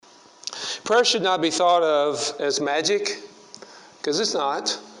prayer should not be thought of as magic, because it's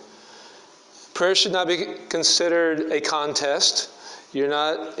not. Prayer should not be considered a contest. You're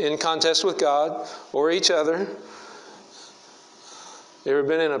not in contest with God or each other. You ever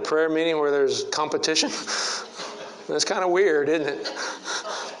been in a prayer meeting where there's competition? That's kind of weird, isn't it?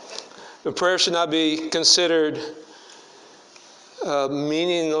 The prayer should not be considered a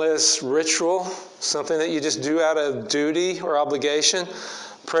meaningless ritual, something that you just do out of duty or obligation.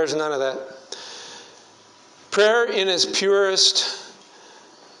 Prayer's none of that. Prayer in its purest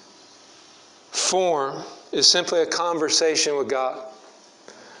form is simply a conversation with God.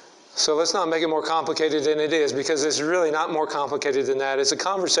 So let's not make it more complicated than it is, because it's really not more complicated than that. It's a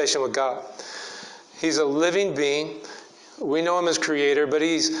conversation with God. He's a living being. We know him as creator, but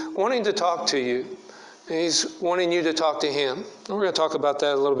he's wanting to talk to you. He's wanting you to talk to him. And we're going to talk about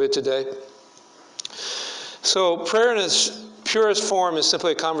that a little bit today. So prayer in its purest form is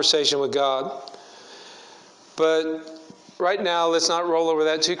simply a conversation with God. But right now, let's not roll over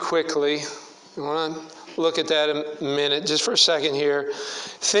that too quickly. I want to look at that a minute, just for a second here.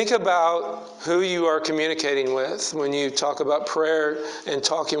 Think about who you are communicating with when you talk about prayer and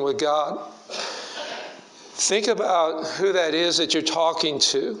talking with God. Think about who that is that you're talking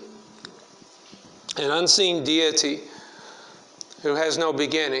to. An unseen deity who has no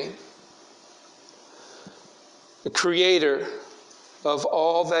beginning. The creator of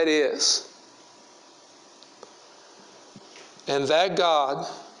all that is. And that God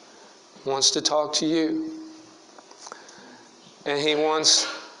wants to talk to you. And he wants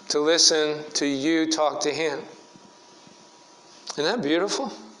to listen to you talk to him. Isn't that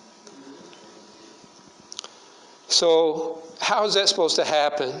beautiful? So, how is that supposed to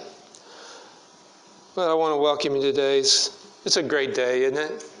happen? Well, I want to welcome you today. It's a great day, isn't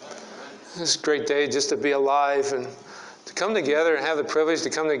it? It's a great day just to be alive and to come together and have the privilege to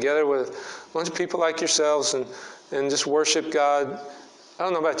come together with a bunch of people like yourselves and just worship God. I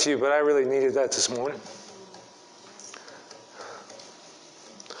don't know about you, but I really needed that this morning.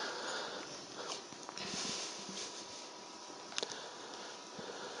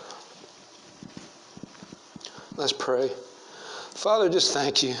 Let's pray. Father, just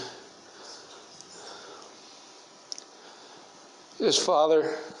thank you. Just,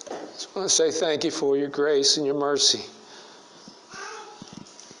 Father, I just want to say thank you for your grace and your mercy.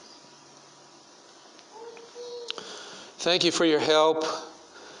 Thank you for your help,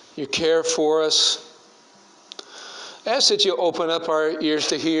 your care for us. I ask that you open up our ears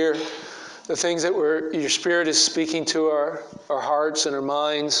to hear the things that your Spirit is speaking to our hearts and our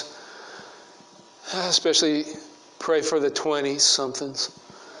minds. I especially pray for the 20-somethings.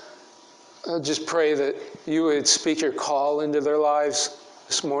 I just pray that you would speak your call into their lives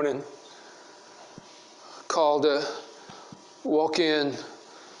this morning. Call to walk in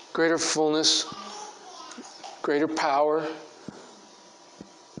greater fullness, greater power,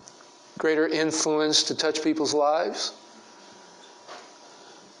 greater influence to touch people's lives.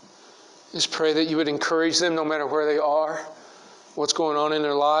 Just pray that you would encourage them no matter where they are, what's going on in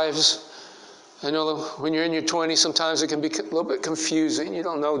their lives. I know that when you're in your 20s, sometimes it can be a little bit confusing. You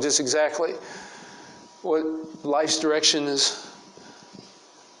don't know just exactly what life's direction is,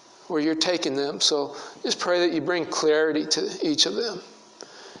 where you're taking them. So just pray that you bring clarity to each of them.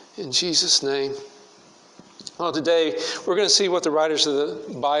 In Jesus' name. Well, today we're going to see what the writers of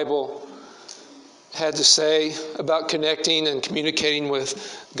the Bible had to say about connecting and communicating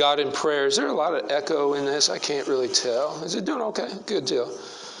with God in prayer. Is there a lot of echo in this? I can't really tell. Is it doing okay? Good deal.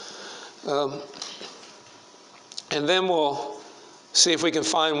 And then we'll see if we can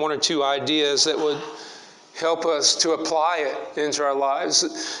find one or two ideas that would help us to apply it into our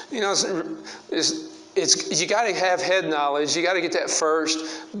lives. You know, you got to have head knowledge. You got to get that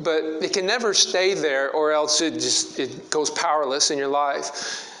first, but it can never stay there, or else it goes powerless in your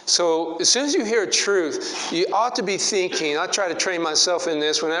life. So as soon as you hear truth, you ought to be thinking. I try to train myself in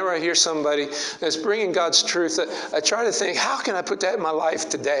this. Whenever I hear somebody that's bringing God's truth, I try to think, how can I put that in my life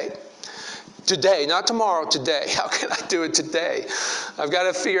today? Today, not tomorrow, today. How can I do it today? I've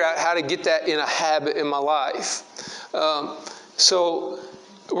got to figure out how to get that in a habit in my life. So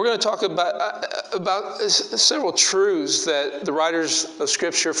we're going to talk about several truths that the writers of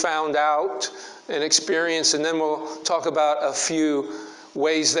Scripture found out and experienced, and then we'll talk about a few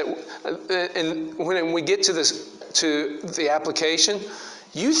ways that, and when we get to this, to the application,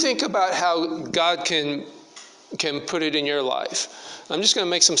 you think about how God can can put it in your life. I'm just going to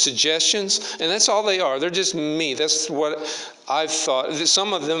make some suggestions, and that's all they are. They're just me. That's what I've thought.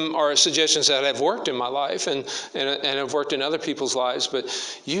 Some of them are suggestions that have worked in my life and have worked in other people's lives,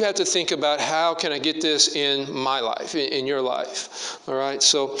 but you have to think about, how can I get this in my life, in your life? All right?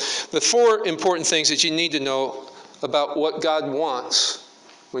 So the 4 important things that you need to know about what God wants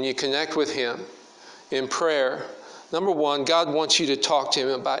when you connect with Him in prayer. Number 1, God wants you to talk to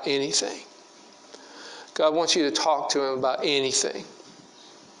Him about anything. God wants you to talk to Him about anything.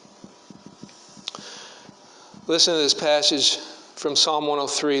 Listen to this passage from Psalm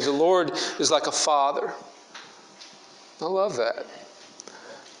 103. The Lord is like a father. I love that.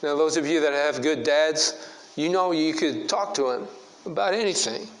 Now, those of you that have good dads, you know you could talk to Him about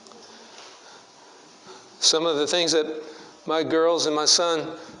anything. Some of the things that my girls and my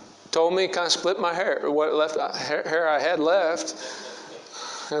son told me kind of split my hair, or what hair I had left.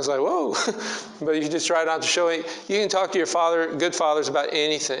 I was like, whoa. But you just try not to show it. You can talk to your father, good fathers, about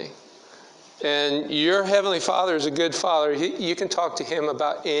anything. And your Heavenly Father is a good Father. You can talk to Him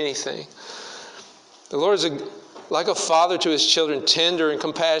about anything. The Lord is like a father to His children, tender and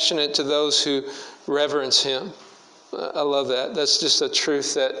compassionate to those who reverence Him. I love that. That's just a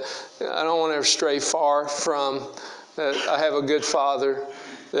truth that I don't want to stray far from. That I have a good Father,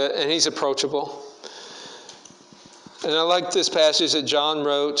 and He's approachable. And I like this passage that John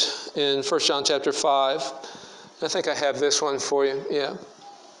wrote in 1 John chapter 5. I think I have this one for you. Yeah.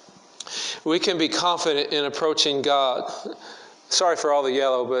 We can be confident in approaching God. Sorry for all the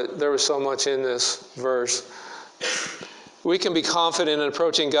yellow, but there was so much in this verse. We can be confident in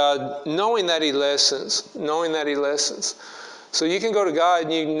approaching God, knowing that He listens. Knowing that He listens. So you can go to God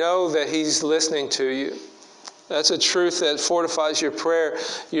and you know that He's listening to you. That's a truth that fortifies your prayer.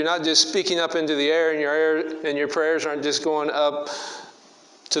 You're not just speaking up into the air, and your prayers aren't just going up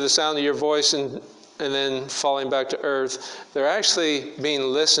to the sound of your voice and then falling back to earth. They're actually being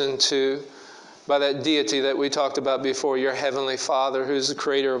listened to by that deity that we talked about before, your Heavenly Father, who's the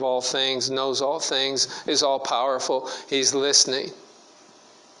creator of all things, knows all things, is all powerful. He's listening.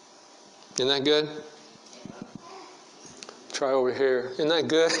 Isn't that good? Try over here. Isn't that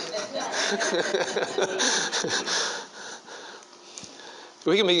good?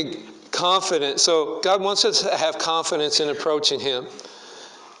 We can be confident. So God wants us to have confidence in approaching Him.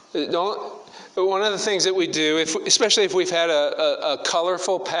 One of the things that we do, especially if we've had a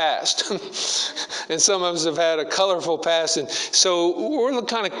colorful past, and some of us have had a colorful past, and so we're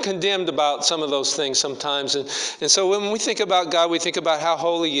kind of condemned about some of those things sometimes. And so when we think about God, we think about how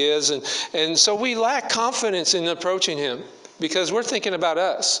holy He is, and so we lack confidence in approaching Him because we're thinking about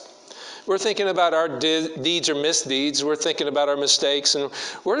us. We're thinking about our deeds or misdeeds. We're thinking about our mistakes. And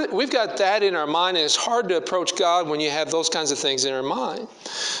we've got that in our mind, and it's hard to approach God when you have those kinds of things in our mind.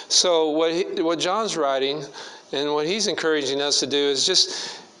 So what John's writing and what he's encouraging us to do is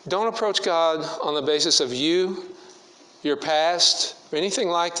just don't approach God on the basis of you, your past, or anything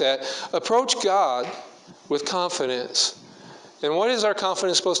like that. Approach God with confidence. And what is our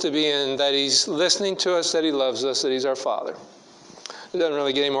confidence supposed to be in? That He's listening to us, that He loves us, that He's our Father. It doesn't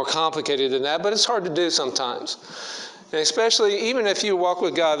really get any more complicated than that, but it's hard to do sometimes. And especially, even if you walk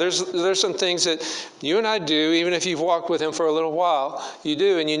with God, there's some things that you and I do, even if you've walked with Him for a little while, you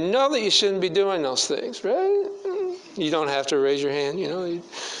do, and you know that you shouldn't be doing those things, right? You don't have to raise your hand,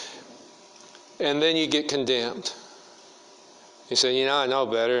 and then you get condemned. You say, I know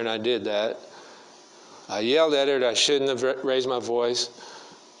better, and I did that. I yelled at her, I shouldn't have raised my voice.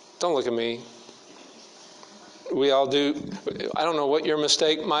 Don't look at me. We all do. I don't know what your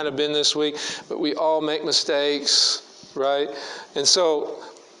mistake might have been this week, but we all make mistakes, right? And so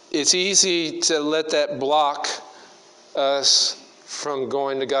it's easy to let that block us from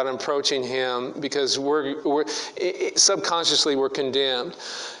going to God and approaching Him because subconsciously we're condemned.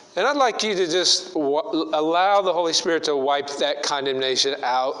 And I'd like you to just allow the Holy Spirit to wipe that condemnation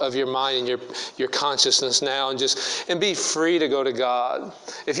out of your mind and your consciousness now, and be free to go to God.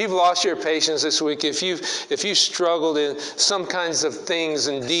 If you've lost your patience this week, if you've struggled in some kinds of things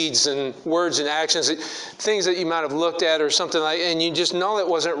and deeds and words and actions, things that you might have looked at or something like, and you just know it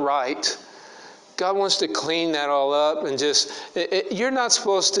wasn't right, God wants to clean that all up and you're not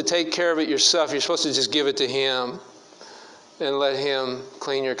supposed to take care of it yourself. You're supposed to just give it to Him. And let Him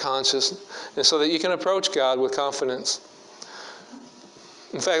clean your conscience, and so that you can approach God with confidence.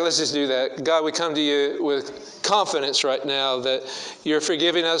 In fact, let's just do that. God, we come to You with confidence right now that You're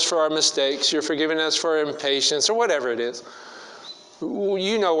forgiving us for our mistakes. You're forgiving us for our impatience or whatever it is.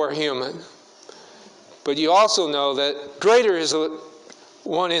 You know we're human. But You also know that greater is the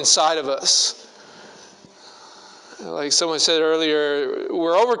one inside of us. Like someone said earlier,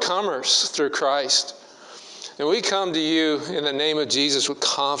 we're overcomers through Christ. And we come to you in the name of Jesus with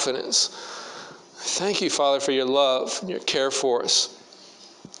confidence. Thank you, Father, for your love and your care for us.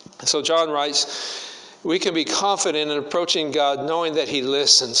 So John writes, we can be confident in approaching God knowing that he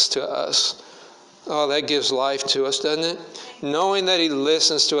listens to us. Oh, that gives life to us, doesn't it? Knowing that he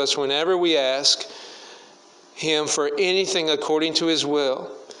listens to us whenever we ask him for anything according to his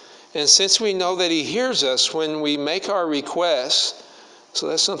will. And since we know that he hears us when we make our requests, so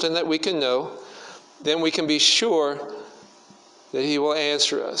that's something that we can know, then we can be sure that he will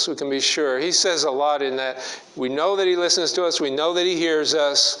answer us. We can be sure. He says a lot in that. We know that he listens to us. We know that he hears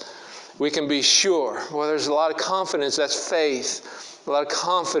us. We can be sure. Well, there's a lot of confidence. That's faith. A lot of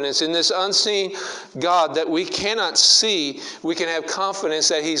confidence in this unseen God that we cannot see. We can have confidence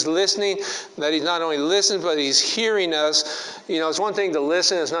that he's listening, that he's not only listening, but he's hearing us. You know, it's one thing to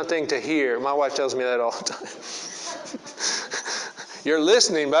listen. It's another thing to hear. My wife tells me that all the time. You're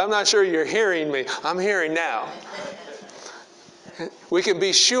listening, but I'm not sure you're hearing me. I'm hearing now. We can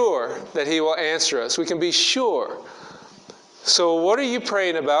be sure that he will answer us. We can be sure. So what are you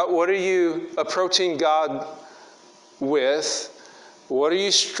praying about? What are you approaching God with? What are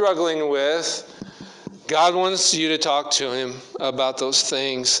you struggling with? God wants you to talk to him about those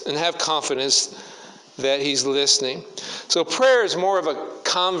things and have confidence that he's listening. So prayer is more of a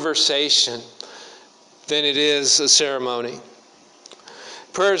conversation than it is a ceremony.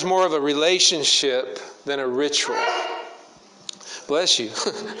 Prayer is more of a relationship than a ritual. Bless you.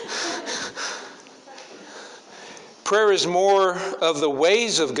 Prayer is more of the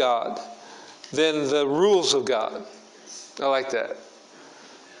ways of God than the rules of God. I like that.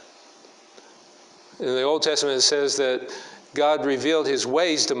 In the Old Testament it says that God revealed his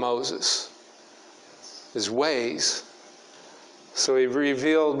ways to Moses. His ways. So he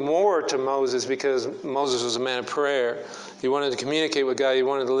revealed more to Moses because Moses was a man of prayer. He wanted to communicate with God. He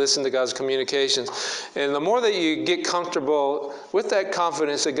wanted to listen to God's communications. And the more that you get comfortable with that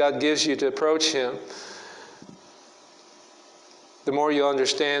confidence that God gives you to approach him, the more you'll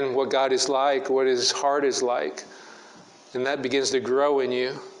understand what God is like, what his heart is like. And that begins to grow in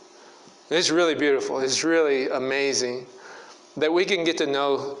you. It's really beautiful. It's really amazing that we can get to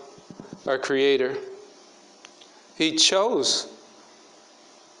know our Creator. He chose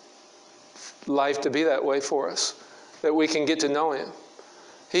life to be that way for us, that we can get to know him.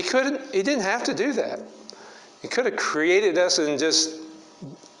 He didn't have to do that. He could have created us and just,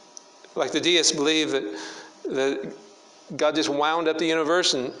 like the deists believe that God just wound up the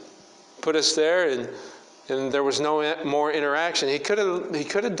universe and put us there and there was no more interaction. He could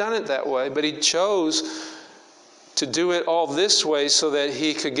have done it that way, but he chose to do it all this way so that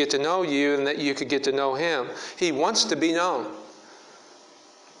he could get to know you and that you could get to know him. He wants to be known.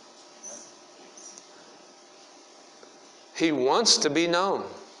 He wants to be known.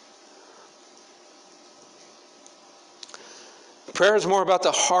 Prayer is more about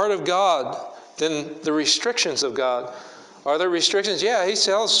the heart of God than the restrictions of God. Are there restrictions? Yeah, he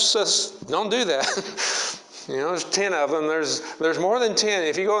tells us, don't do that. You know, there's 10 of them. There's more than 10.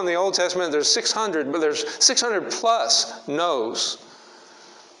 If you go in the Old Testament, there's 600, but there's 600 plus no's.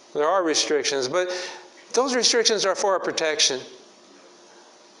 There are restrictions, but those restrictions are for our protection.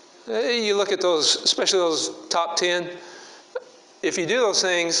 You look at those, especially those top 10. If you do those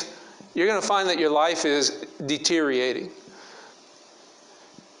things, you're going to find that your life is deteriorating.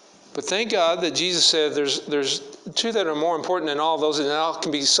 But thank God that Jesus said there's two that are more important than all those, and it all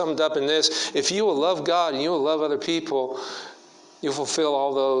can be summed up in this. If you will love God and you will love other people, you'll fulfill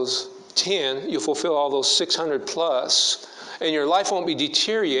all those 10. You'll fulfill all those 600 plus. And your life won't be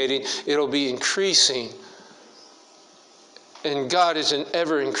deteriorating. It'll be increasing. And God is an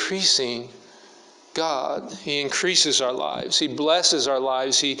ever-increasing God. He increases our lives. He blesses our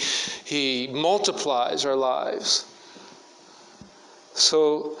lives. He multiplies our lives.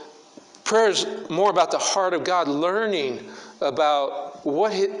 So prayer is more about the heart of God, learning about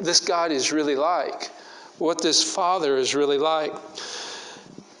what this God is really like, what this Father is really like.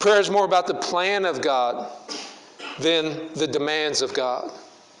 Prayer is more about the plan of God than the demands of God.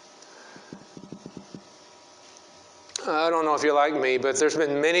 I don't know if you're like me, but there's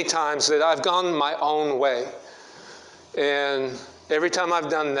been many times that I've gone my own way. And every time I've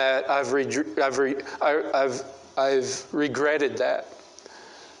done that, I've regretted that.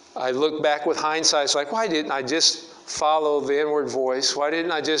 I look back with hindsight, it's like, why didn't I just follow the inward voice? Why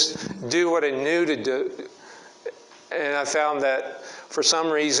didn't I just do what I knew to do? And I found that for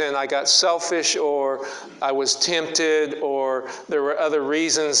some reason I got selfish, or I was tempted, or there were other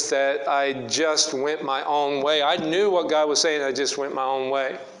reasons that I just went my own way. I knew what God was saying, I just went my own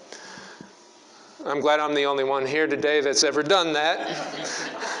way. I'm glad I'm the only one here today that's ever done that.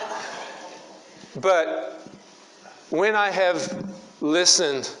 But when I have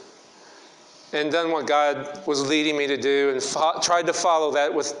listened and done what God was leading me to do and tried to follow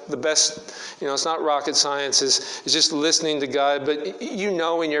that with the best, it's not rocket science, it's just listening to God, but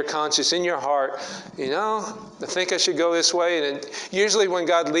in your conscience, in your heart, I think I should go this way. And usually when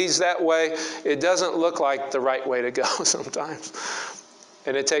God leads that way, it doesn't look like the right way to go sometimes.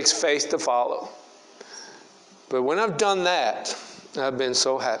 And it takes faith to follow. But when I've done that, I've been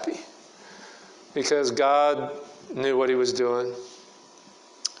so happy because God knew what he was doing.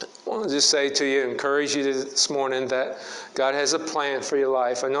 I want to just say to you, encourage you this morning that God has a plan for your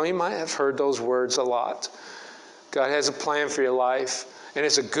life. I know you might have heard those words a lot. God has a plan for your life, and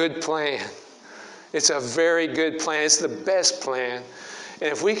it's a good plan. It's a very good plan. It's the best plan.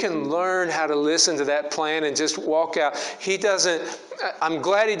 And if we can learn how to listen to that plan and just walk out, I'm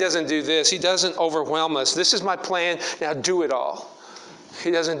glad he doesn't do this. He doesn't overwhelm us. This is my plan, now do it all. He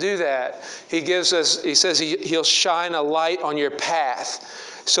doesn't do that. He says he'll shine a light on your path.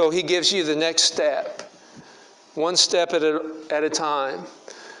 So he gives you the next step, one step at a time.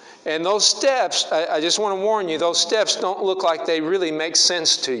 And those steps, I just want to warn you, those steps don't look like they really make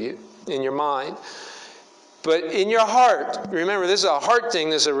sense to you in your mind. But in your heart, remember, this is a heart thing,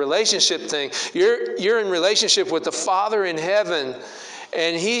 this is a relationship thing. You're in relationship with the Father in heaven,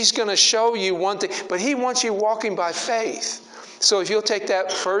 and he's going to show you one thing, but he wants you walking by faith. So if you'll take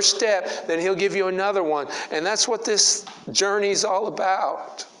that first step, then he'll give you another one. And that's what this journey is all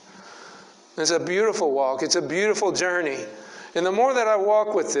about. It's a beautiful walk. It's a beautiful journey. And the more that I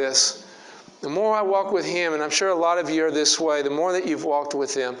walk with this, the more I walk with him, and I'm sure a lot of you are this way, the more that you've walked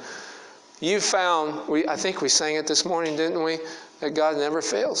with him, you've found, I think we sang it this morning, didn't we? That God never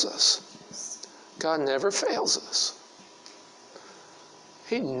fails us. God never fails us.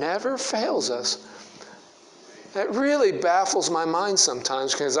 He never fails us. That really baffles my mind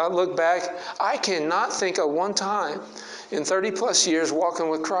sometimes because I look back, I cannot think of one time in 30 plus years walking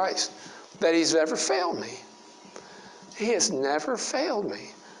with Christ that he's ever failed me. He has never failed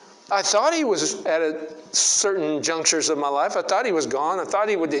me. I thought he was at certain junctures of my life. I thought he was gone. I thought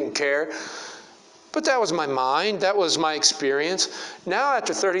he didn't care. But that was my mind. That was my experience. Now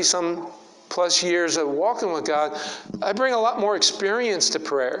after 30-some plus years of walking with God, I bring a lot more experience to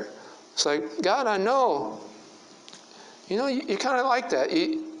prayer. It's like, God, I know. You kind of like that.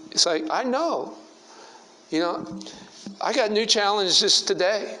 It's like, I know. I got new challenges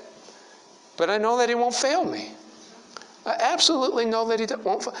today. But I know that he won't fail me. I absolutely know that he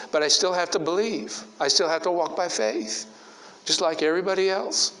won't fail. But I still have to believe. I still have to walk by faith. Just like everybody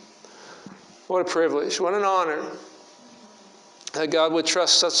else. What a privilege. What an honor that God would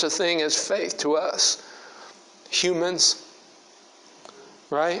trust such a thing as faith to us. Humans.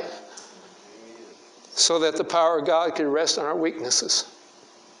 Right? So that the power of God could rest on our weaknesses.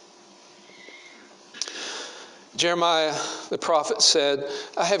 Jeremiah, the prophet, said,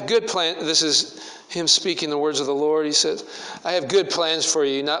 I have good plans. This is him speaking the words of the Lord. He says, I have good plans for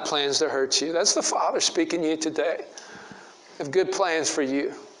you, not plans to hurt you. That's the Father speaking to you today. I have good plans for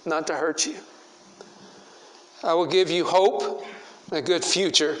you, not to hurt you. I will give you hope and a good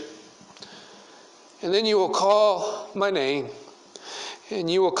future. And then you will call my name, and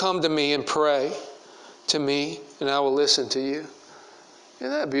you will come to me and pray to me, and I will listen to you.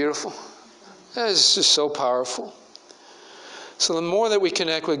 Isn't that beautiful? That is just so powerful. So the more that we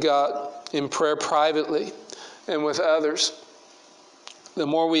connect with God in prayer privately and with others, the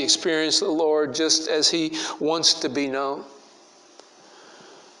more we experience the Lord just as he wants to be known.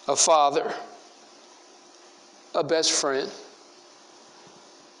 A father, a best friend,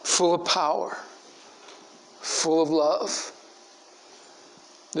 full of power, full of love.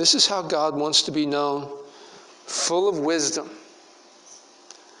 This is how God wants to be known, full of wisdom.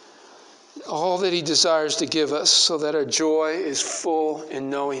 All that he desires to give us so that our joy is full in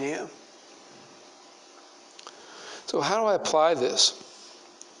knowing him. So how do I apply this?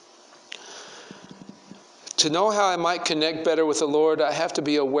 To know how I might connect better with the Lord, I have to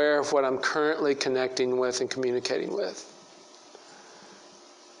be aware of what I'm currently connecting with and communicating with.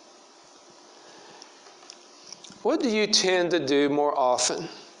 What do you tend to do more often?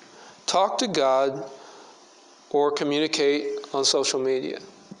 Talk to God or communicate on social media?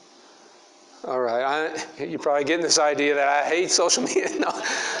 All right, you're probably getting this idea that I hate social media.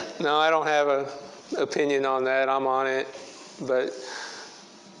 No, I don't have an opinion on that. I'm on it. But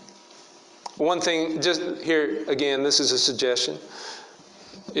one thing, just here, again, this is a suggestion.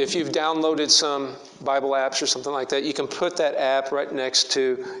 If you've downloaded some Bible apps or something like that, you can put that app right next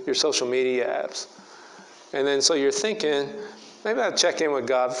to your social media apps. And then so you're thinking, maybe I'll check in with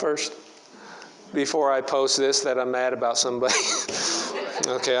God first before I post this that I'm mad about somebody.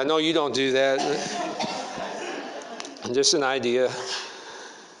 Okay, I know you don't do that. Just an idea.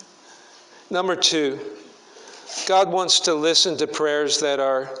 Number 2, God wants to listen to prayers that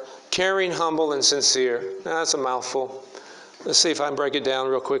are caring, humble, and sincere. Now, that's a mouthful. Let's see if I can break it down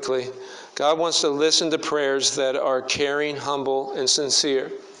real quickly. God wants to listen to prayers that are caring, humble, and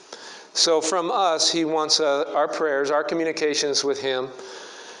sincere. So from us, he wants our prayers, our communications with him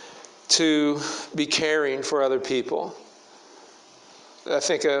to be caring for other people. I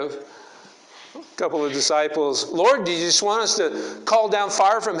think of a couple of disciples. Lord, do you just want us to call down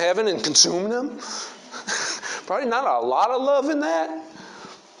fire from heaven and consume them? Probably not a lot of love in that.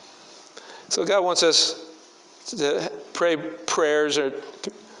 So God wants us to pray prayers or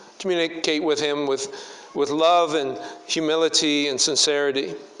communicate with him with love and humility and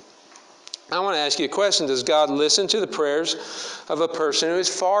sincerity. I want to ask you a question. Does God listen to the prayers of a person who is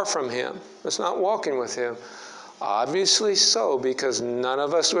far from him, that's not walking with him? Obviously so, because none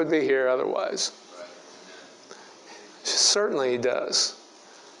of us would be here otherwise. Certainly he does.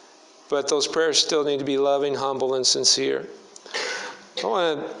 But those prayers still need to be loving, humble, and sincere. I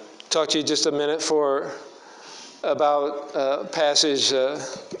want to talk to you just a minute about a passage.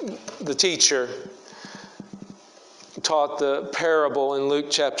 The teacher taught the parable in Luke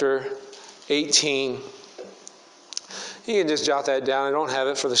chapter 18. You can just jot that down. I don't have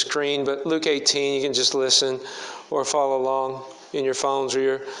it for the screen, but Luke 18, you can just listen or follow along in your phones or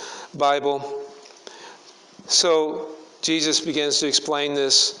your Bible. So Jesus begins to explain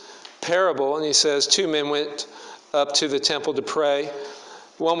this parable, and he says, 2 men went up to the temple to pray.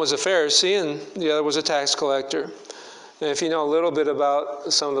 One was a Pharisee, and the other was a tax collector. And if you know a little bit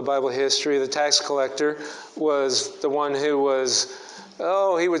about some of the Bible history, the tax collector was the one who was,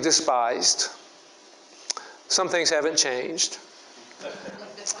 he was despised. Some things haven't changed.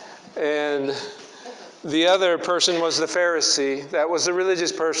 And the other person was the Pharisee. That was the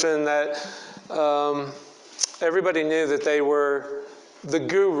religious person that everybody knew that they were the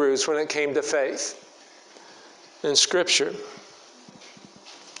gurus when it came to faith and Scripture.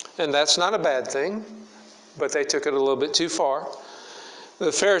 And that's not a bad thing, but they took it a little bit too far. The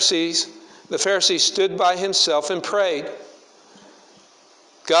Pharisee stood by himself and prayed,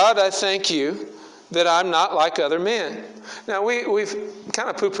 God, I thank you that I'm not like other men. Now, we've kind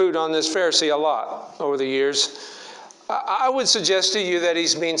of poo-pooed on this Pharisee a lot over the years. I would suggest to you that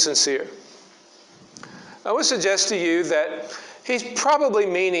he's being sincere. I would suggest to you that he's probably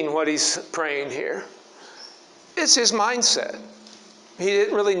meaning what he's praying here. It's his mindset. He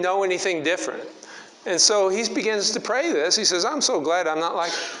didn't really know anything different. And so he begins to pray this. He says, I'm so glad I'm not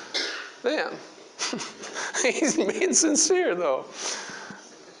like them. He's being sincere, though.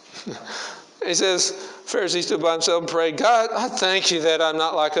 He says, Pharisee stood by himself and prayed, God, I thank you that I'm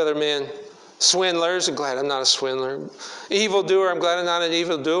not like other men. Swindlers, I'm glad I'm not a swindler. Evildoer, I'm glad I'm not an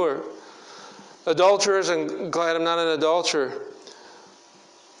evildoer. Adulterers, I'm glad I'm not an adulterer.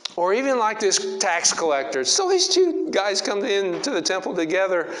 Or even like this tax collector. So these 2 guys come into the temple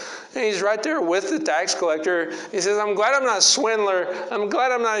together, and he's right there with the tax collector. He says, I'm glad I'm not a swindler. I'm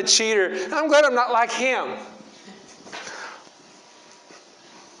glad I'm not a cheater. I'm glad I'm not like him.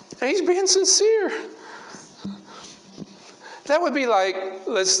 And he's being sincere. That would be like,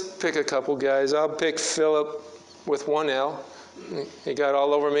 let's pick a couple guys. I'll pick Philip with 1 L. He got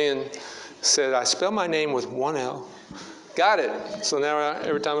all over me and said, I spell my name with 1 L. Got it. So now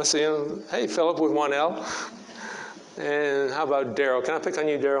every time I see him, hey, Philip with 1 L. And how about Daryl? Can I pick on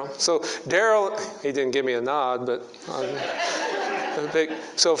you, Daryl? So Daryl, he didn't give me a nod, but I'll pick.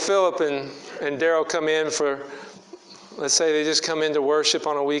 So Philip and Daryl come in for, let's say they just come in to worship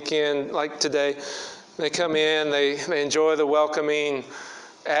on a weekend like today. They come in, they enjoy the welcoming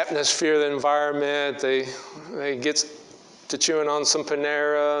atmosphere, the environment. They get to chewing on some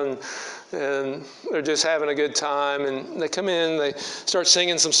Panera, and they're just having a good time. And they come in, they start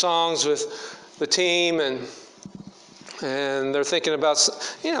singing some songs with the team, and they're thinking about,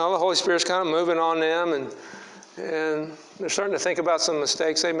 the Holy Spirit's kind of moving on them, and they're starting to think about some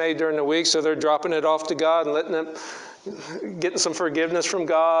mistakes they made during the week, so they're dropping it off to God and letting them, getting some forgiveness from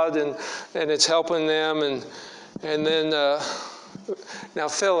God, and it's helping them. And then, now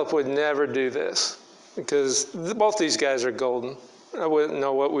Philip would never do this, because both these guys are golden. I wouldn't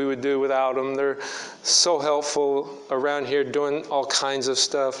know what we would do without them. They're so helpful around here doing all kinds of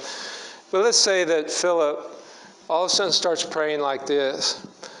stuff. But let's say that Philip all of a sudden starts praying like this.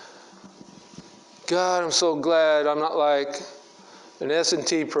 God, I'm so glad I'm not like an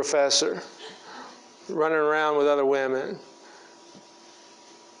S&T professor running around with other women.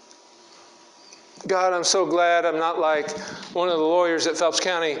 God, I'm so glad I'm not like one of the lawyers at Phelps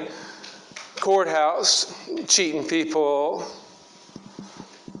County Courthouse cheating people.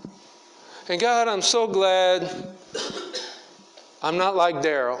 And God, I'm so glad I'm not like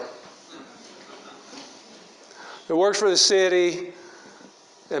Daryl, who works for the city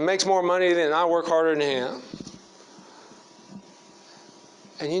and makes more money than I work harder than him.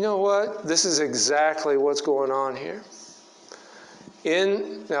 And you know what? This is exactly what's going on here.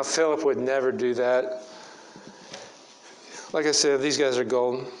 Now, Philip would never do that. Like I said, these guys are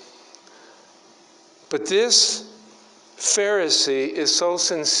golden. But this Pharisee is so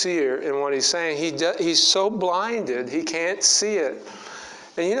sincere in what he's saying. He's so blinded, he can't see it.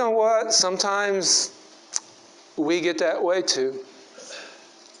 And you know what? Sometimes we get that way too.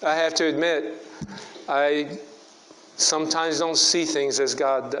 I have to admit, I sometimes don't see things as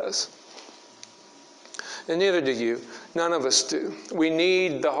God does. And neither do you. None of us do. We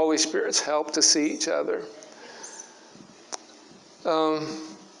need the Holy Spirit's help to see each other. But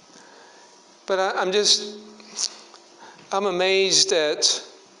I'm amazed at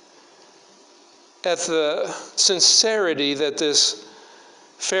the sincerity that this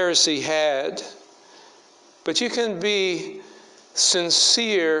Pharisee had. But you can be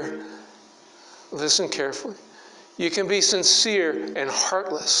sincere, listen carefully, you can be sincere and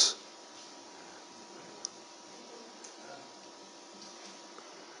heartless.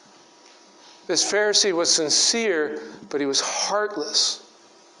 This Pharisee was sincere, but he was heartless.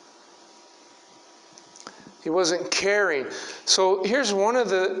 He wasn't caring. So here's one of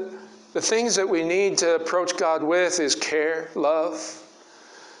the things that we need to approach God with is care, love.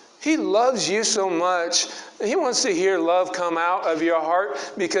 He loves you so much. He wants to hear love come out of your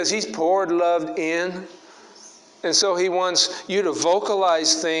heart because he's poured love in. And so he wants you to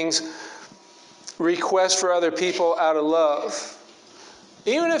vocalize things, requests for other people out of love.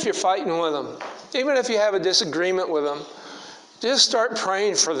 Even if you're fighting with them, even if you have a disagreement with them, just start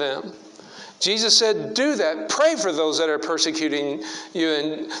praying for them. Jesus said, do that. Pray for those that are persecuting you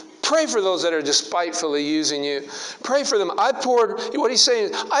and pray for those that are despitefully using you. Pray for them. What he's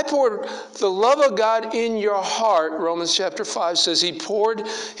saying is, I poured the love of God in your heart. Romans chapter 5 says he poured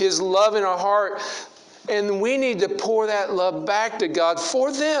his love in our heart. And we need to pour that love back to God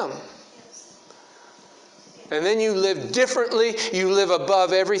for them. And then you live differently. You live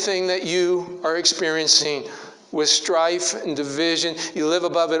above everything that you are experiencing with strife and division. You live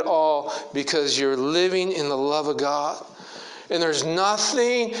above it all because you're living in the love of God. And there's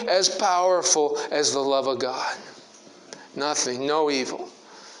nothing as powerful as the love of God. Nothing, no evil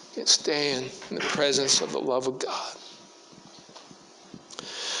can stand in the presence of the love of God.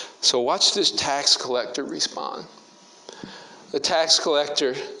 So watch this tax collector respond. The tax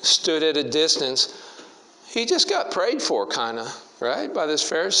collector stood at a distance. He just got prayed for, kind of, right, by this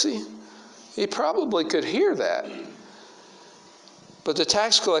Pharisee. He probably could hear that. But the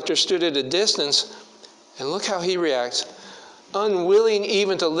tax collector stood at a distance, and look how he reacts. Unwilling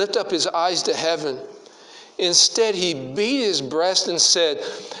even to lift up his eyes to heaven. Instead, he beat his breast and said,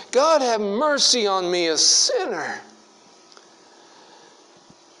 God, have mercy on me, a sinner.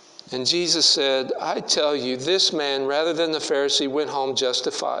 And Jesus said, I tell you, this man, rather than the Pharisee, went home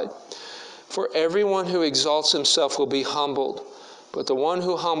justified. For everyone who exalts himself will be humbled, but the one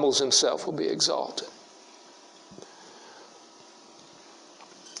who humbles himself will be exalted.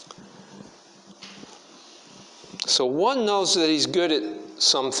 So one knows that he's good at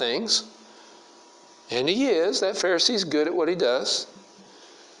some things, and he is. That Pharisee's good at what he does.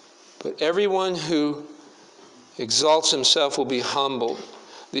 But everyone who exalts himself will be humbled.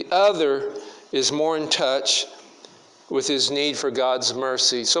 The other is more in touch with his need for God's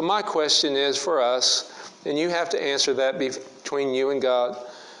mercy. So my question is for us, and you have to answer that between you and God,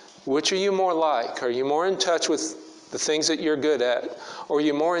 which are you more like? Are you more in touch with the things that you're good at? Or are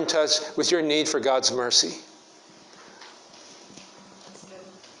you more in touch with your need for God's mercy?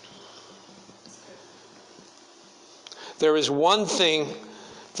 There is one thing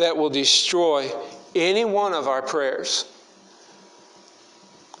that will destroy any one of our prayers.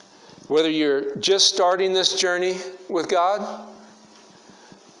 Whether you're just starting this journey with God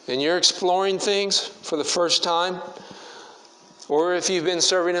and you're exploring things for the first time, or if you've been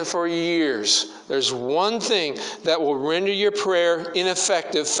serving Him for years, there's one thing that will render your prayer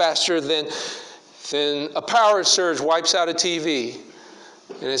ineffective faster than a power surge wipes out a TV.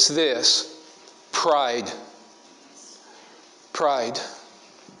 And it's this: pride. Pride.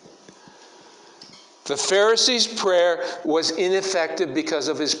 The Pharisee's prayer was ineffective because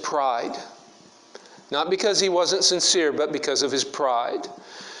of his pride. Not because he wasn't sincere, but because of his pride.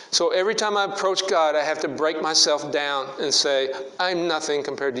 So every time I approach God, I have to break myself down and say, I'm nothing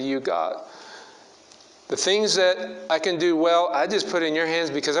compared to you, God. The things that I can do well, I just put in your hands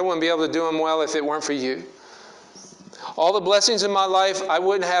because I wouldn't be able to do them well if it weren't for you. All the blessings in my life, I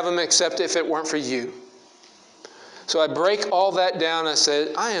wouldn't have them except if it weren't for you. So I break all that down. I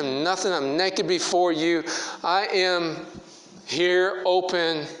said, I am nothing. I'm naked before you. I am here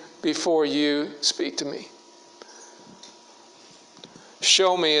open before you. Speak to me.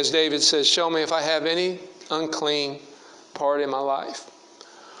 Show me, as David says, show me if I have any unclean part in my life.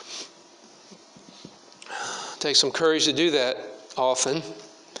 It takes some courage to do that often.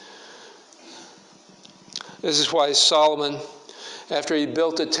 This is why Solomon, after he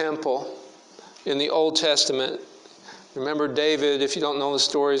built a temple in the Old Testament, remember David, if you don't know the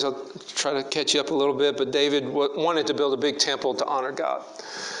stories, I'll try to catch you up a little bit, but David wanted to build a big temple to honor God.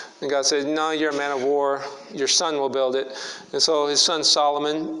 And God said, no, you're a man of war. Your son will build it. And so his son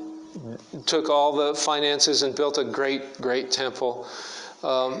Solomon took all the finances and built a great, great temple.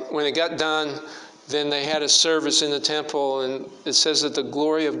 When it got done, then they had a service in the temple, and it says that the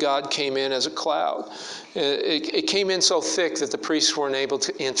glory of God came in as a cloud. It came in so thick that the priests weren't able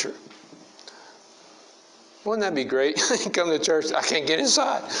to enter. Wouldn't that be great? You come to church, I can't get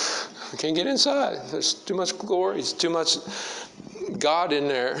inside. I can't get inside. There's too much glory. There's too much God in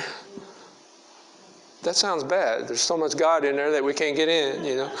there. That sounds bad. There's so much God in there that we can't get in,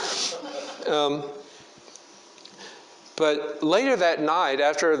 you know. But later that night,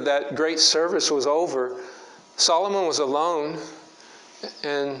 after that great service was over, Solomon was alone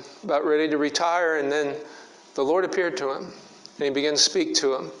and about ready to retire, and then the Lord appeared to him, and he began to speak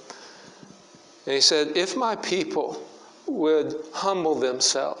to him. And he said, if my people would humble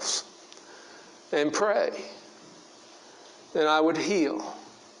themselves and pray, then I would heal.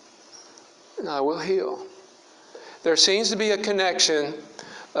 And I will heal. There seems to be a connection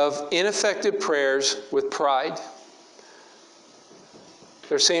of ineffective prayers with pride.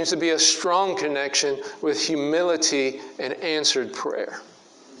 There seems to be a strong connection with humility and answered prayer.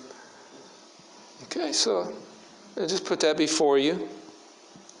 Okay, so I'll just put that before you.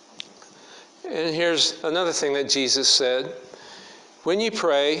 And here's another thing that Jesus said. When you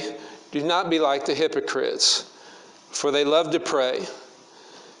pray, do not be like the hypocrites, for they love to pray,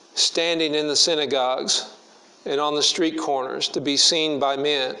 standing in the synagogues and on the street corners to be seen by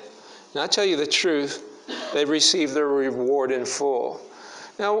men. And I tell you the truth, they receive their reward in full.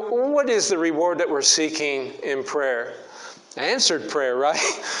 Now, what is the reward that we're seeking in prayer? Answered prayer, right?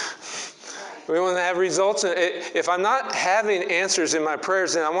 We want to have results. If I'm not having answers in my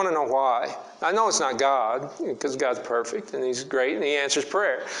prayers, then I want to know why. I know it's not God, because God's perfect, and He's great, and He answers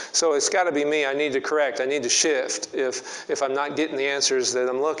prayer. So it's got to be me. I need to correct. I need to shift if I'm not getting the answers that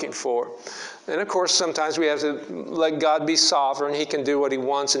I'm looking for. And of course, sometimes we have to let God be sovereign. He can do what He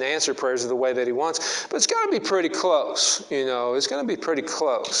wants and answer prayers the way that He wants. But it's got to be pretty close, you know. It's going to be pretty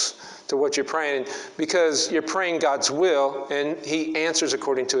close to what you're praying, because you're praying God's will, and He answers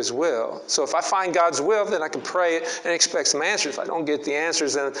according to His will. So if I find God's will, then I can pray it and expect some answers. If I don't get the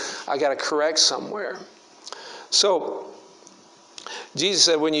answers, then I got to correct somewhere. So Jesus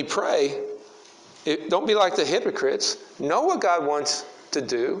said, when you pray, don't be like the hypocrites. Know what God wants to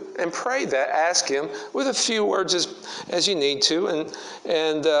do and pray that. Ask Him with a few words as you need to,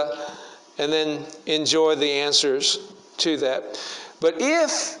 and then enjoy the answers to that. But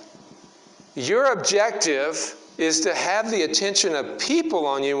if your objective is to have the attention of people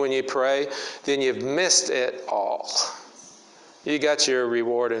on you when you pray, then you've missed it all. You got your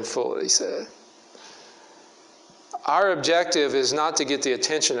reward in full, He said. Our objective is not to get the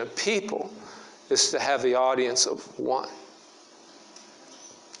attention of people. It's to have the audience of one.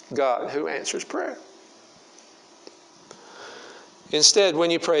 God, who answers prayer. Instead, when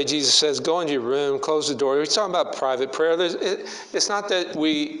you pray, Jesus says, go into your room, close the door. We're talking about private prayer. It's not that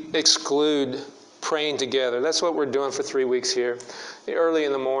we exclude praying together. That's what we're doing for 3 weeks here, early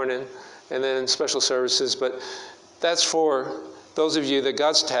in the morning, and then special services. But that's for those of you that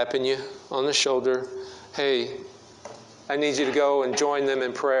God's tapping you on the shoulder. Hey, I need you to go and join them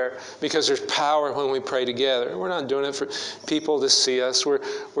in prayer, because there's power when we pray together. We're not doing it for people to see us.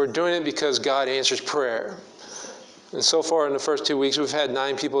 We're doing it because God answers prayer. And so far in the first 2 weeks, we've had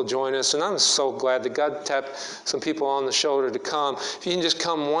 9 people join us, and I'm so glad that God tapped some people on the shoulder to come. If you can just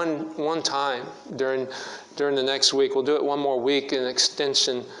come one time during the next week, we'll do it one more week, an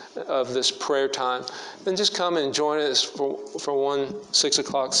extension of this prayer time. Then just come and join us for one 6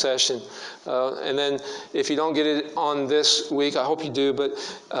 o'clock session. And then if you don't get it on this week, I hope you do, but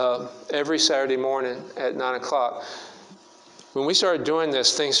every Saturday morning at 9 o'clock. When we started doing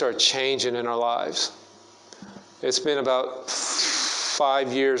this, things started changing in our lives. It's been about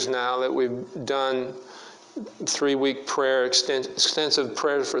 5 years now that we've done 3-week prayer, extensive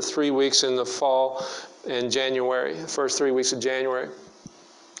prayers for 3 weeks in the fall and January, the first 3 weeks of January.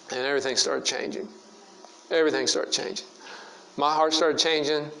 And everything started changing. Everything started changing. My heart started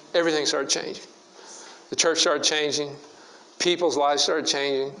changing. Everything started changing. The church started changing. People's lives started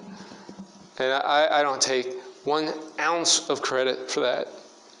changing. And I don't take 1 ounce of credit for that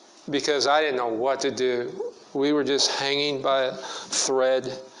because I didn't know what to do. We were just hanging by a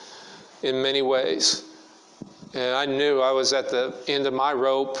thread in many ways. And I knew I was at the end of my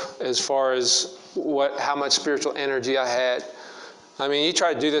rope as far as how much spiritual energy I had. I mean, you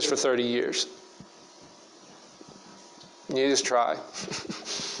try to do this for 30 years. You just try.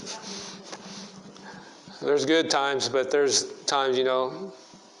 There's good times, but there's times,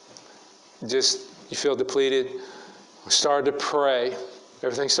 just you feel depleted. We started to pray.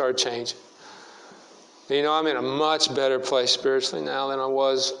 Everything started changing. I'm in a much better place spiritually now than I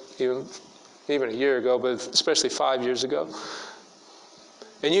was even a year ago, but especially 5 years ago.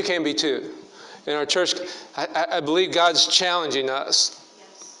 And you can be too. In our church, I believe God's challenging us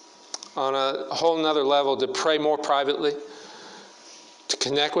on a whole nother level to pray more privately, to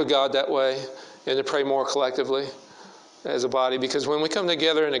connect with God that way, and to pray more collectively as a body. Because when we come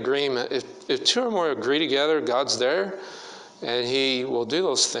together in agreement, if 2 or more agree together, God's there, and He will do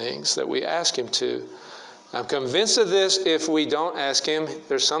those things that we ask Him to. I'm convinced of this. If we don't ask Him,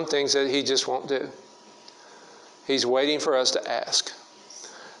 there's some things that He just won't do. He's waiting for us to ask.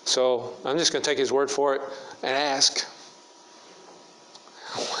 So I'm just going to take His word for it and ask.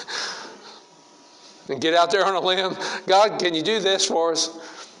 And get out there on a limb. God, can you do this for us?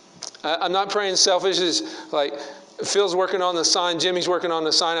 I'm not praying selfish. It's like Phil's working on the sign. Jimmy's working on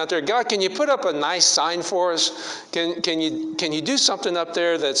the sign out there. God, can you put up a nice sign for us? Can you do something up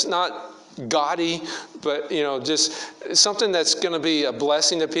there that's not gaudy, but just something that's going to be a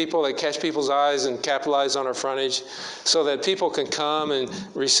blessing to people, that catch people's eyes and capitalize on our frontage, so that people can come and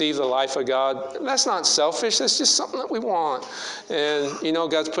receive the life of God. That's not selfish. That's just something that we want, and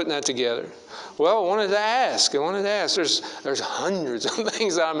God's putting that together. Well, I wanted to ask. There's hundreds of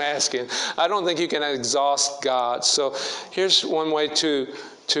things that I'm asking. I don't think you can exhaust God. So here's one way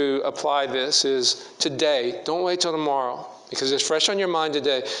to apply this is today. Don't wait till tomorrow, because it's fresh on your mind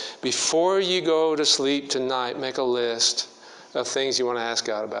today. Before you go to sleep tonight, make a list of things you want to ask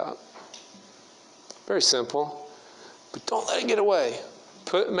God about. Very simple. But don't let it get away.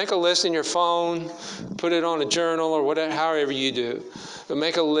 Make a list in your phone. Put it on a journal or whatever, however you do. But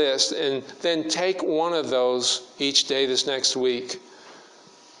make a list and then take one of those each day this next week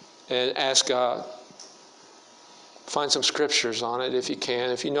and ask God. Find some scriptures on it if you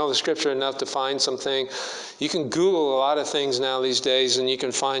can. If you know the scripture enough to find something, you can Google a lot of things now these days, and you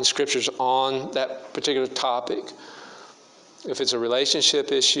can find scriptures on that particular topic. If it's a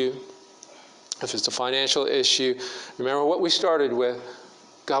relationship issue, if it's a financial issue, remember what we started with.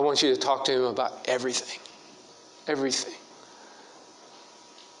 God wants you to talk to Him about everything. Everything.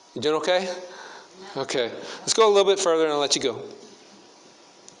 You doing okay? Okay. Let's go a little bit further and I'll let you go.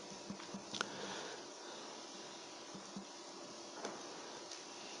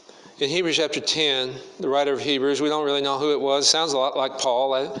 In Hebrews chapter 10, the writer of Hebrews, we don't really know who it was. Sounds a lot like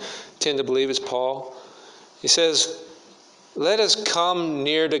Paul. I tend to believe it's Paul. He says, "Let us come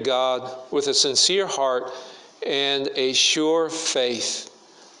near to God with a sincere heart and a sure faith."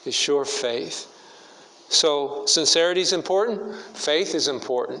 A sure faith. So sincerity is important. Faith is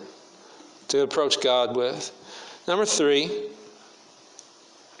important to approach God with. Number 3,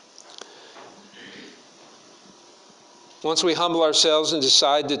 once we humble ourselves and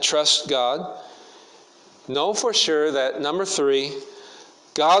decide to trust God, know for sure that number 3,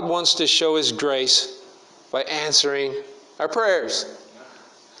 God wants to show His grace by answering our prayers.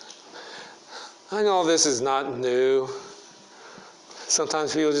 I know this is not new.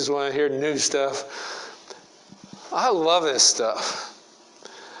 Sometimes people just want to hear new stuff. I love this stuff.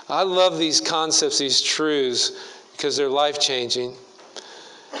 I love these concepts, these truths, because they're life-changing.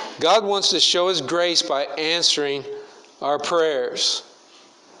 God wants to show His grace by answering our prayers.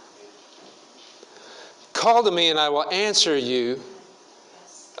 Call to me and I will answer you.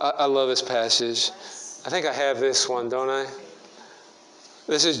 I love this passage. I think I have this one, don't I?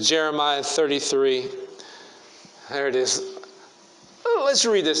 This is Jeremiah 33. There it is. Oh, let's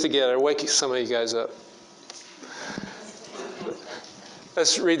read this together. Wake some of you guys up.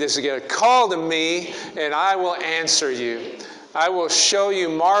 Let's read this together. Call to me, and I will answer you. I will show you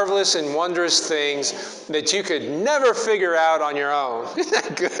marvelous and wondrous things that you could never figure out on your own. Isn't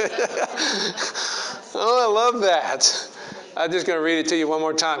that good? Oh, I love that. I'm just going to read it to you one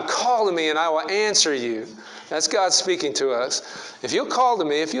more time. Call to me, and I will answer you. That's God speaking to us. If you'll call to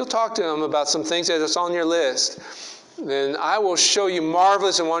me, if you'll talk to Him about some things that's on your list, then I will show you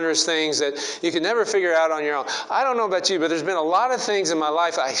marvelous and wondrous things that you can never figure out on your own. I don't know about you, but there's been a lot of things in my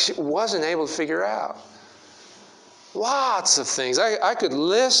life I wasn't able to figure out. Lots of things. I could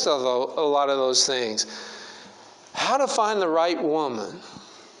list a lot of those things. How to find the right woman.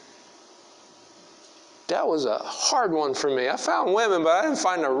 That was a hard one for me. I found women, but I didn't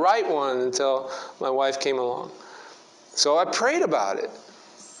find the right one until my wife came along. So I prayed about it,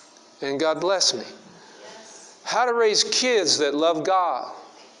 and God blessed me. Yes. How to raise kids that love God.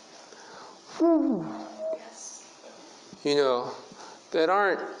 Whew. Yes. You know, that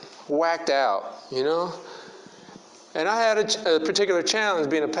aren't whacked out, you know. And I had a particular challenge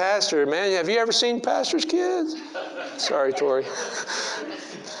being a pastor. Man, have you ever seen pastors' kids? Sorry, Tori.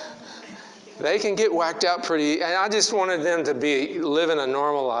 They can get whacked out pretty, and I just wanted them to be living a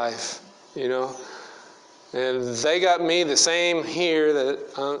normal life, you know. And they got me the same here,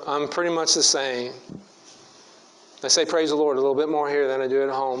 that I'm pretty much the same. I say praise the Lord a little bit more here than I do at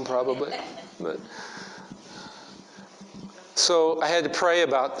home, probably. But so I had to pray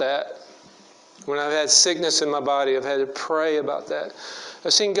about that. When I've had sickness in my body, I've had to pray about that.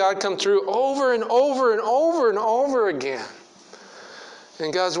 I've seen God come through over and over and over and over again.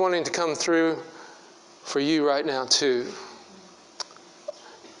 And God's wanting to come through for you right now too.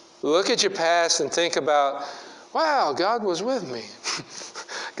 Look at your past and think about, wow, God was with me.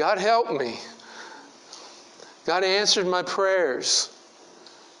 God helped me. God answered my prayers.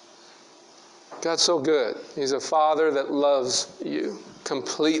 God's so good. He's a Father that loves you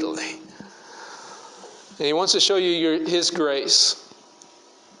completely. And He wants to show you His grace.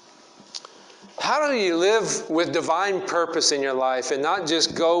 How do you live with divine purpose in your life and not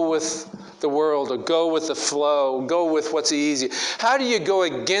just go with the world or go with the flow, go with what's easy? How do you go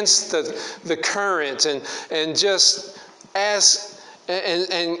against the current and just ask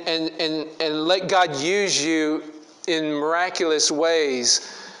and let God use you in miraculous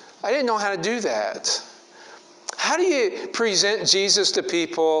ways? I didn't know how to do that. How do you present Jesus to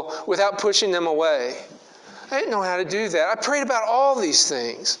people without pushing them away? I didn't know how to do that. I prayed about all these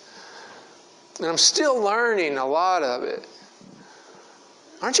things. And I'm still learning a lot of it.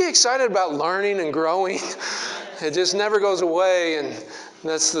 Aren't you excited about learning and growing? It just never goes away, and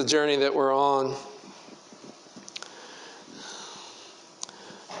that's the journey that we're on.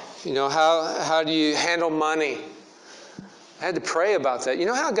 You know, how do you handle money? I had to pray about that. You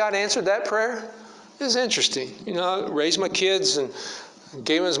know how God answered that prayer? It was interesting. You know, I raised my kids and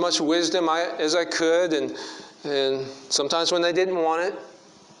gave them as much wisdom as I could, and sometimes when they didn't want it.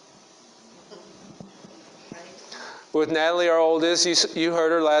 With Natalie, our oldest, you heard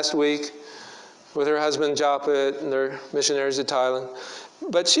her last week with her husband Japet, and they're missionaries to Thailand.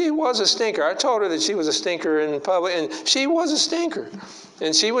 But she was a stinker. I told her that she was a stinker in public, and she was a stinker.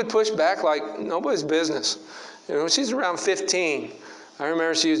 And she would push back like nobody's business. You know, she's around 15. I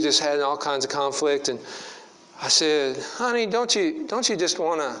remember she was just had all kinds of conflict, and I said, "Honey, don't you just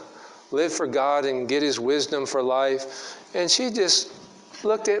want to live for God and get His wisdom for life?" And she just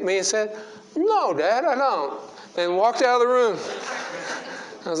looked at me and said, "No, Dad, I don't." And walked out of the room.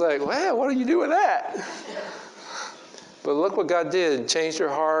 I was like, well, what do you do with that? But look what God did. Changed her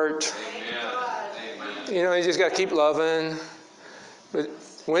heart. Amen. You know, you just got to keep loving. But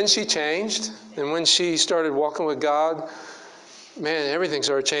when she changed and when she started walking with God, man, everything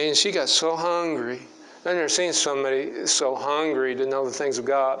started changing. She got so hungry. I've never seen somebody so hungry to know the things of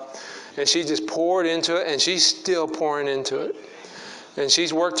God. And she just poured into it, and she's still pouring into it. And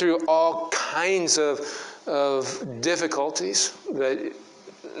she's worked through all kinds of difficulties that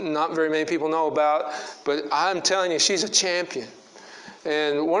not very many people know about, but I'm telling you, she's a champion.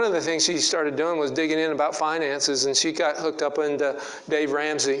 And one of the things she started doing was digging in about finances, and she got hooked up into Dave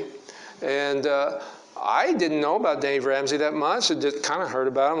Ramsey. And I didn't know about Dave Ramsey that much. I just kind of heard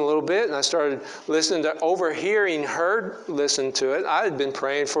about him a little bit, and I started overhearing her listen to it. I had been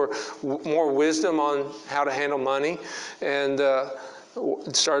praying for more wisdom on how to handle money, and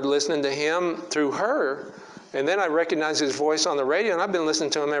started listening to him through her. And then I recognized his voice on the radio, and I've been listening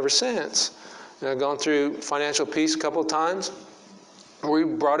to him ever since. And I've gone through Financial Peace a couple of times. We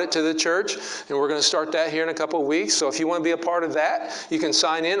brought it to the church, and we're going to start that here in a couple of weeks. So if you want to be a part of that, you can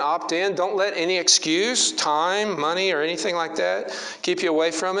sign in, opt in. Don't let any excuse, time, money, or anything like that keep you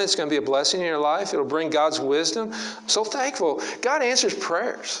away from it. It's going to be a blessing in your life. It'll bring God's wisdom. I'm so thankful. God answers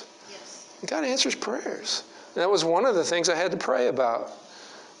prayers. Yes. God answers prayers. And that was one of the things I had to pray about.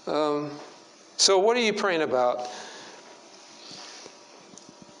 So what are you praying about?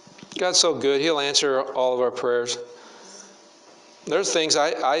 God's so good. He'll answer all of our prayers. There's things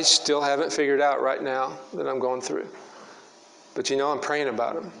I still haven't figured out right now that I'm going through. But you know, I'm praying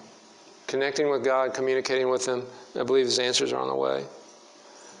about them. Connecting with God, communicating with Him. I believe His answers are on the way.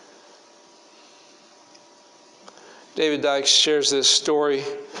 David Dykes shares this story.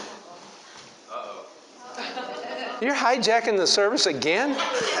 You're hijacking the service again?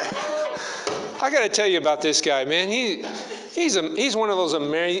 I got to tell you about this guy, man. He's one of those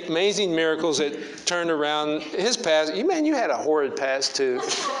amazing miracles that turned around his past. Man, you had a horrid past too.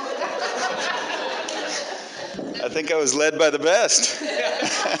 I think I was led by the best.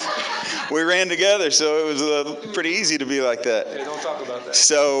 We ran together, so it was pretty easy to be like that. Hey, don't talk about that.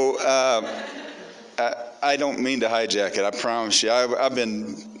 So I don't mean to hijack it, I promise you. I've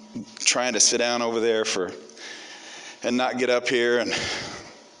been trying to sit down over there and not get up here. And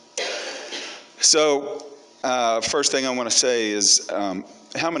so first thing I want to say is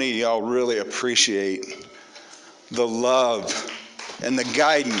how many of y'all really appreciate the love and the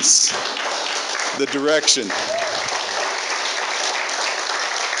guidance, the direction?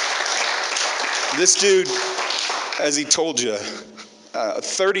 This dude, as he told you,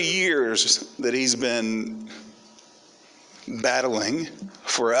 30 years that he's been battling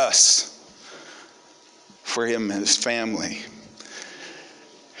for us, for him and his family.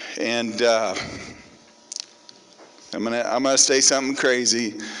 And I'm gonna say something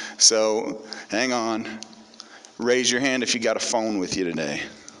crazy, so hang on. Raise your hand if you got a phone with you today.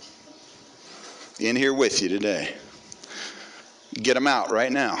 In here with you today. Get them out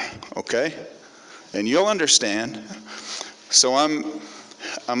right now, okay? And you'll understand. So I'm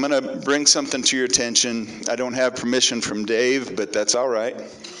going to bring something to your attention. I don't have permission from Dave, but that's all right.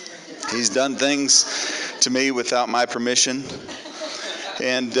 He's done things to me without my permission.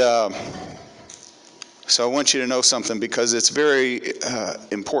 And so I want you to know something, because it's very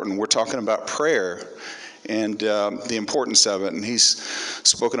important. We're talking about prayer and the importance of it. And he's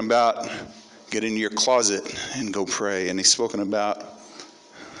spoken about get in your closet and go pray. And he's spoken about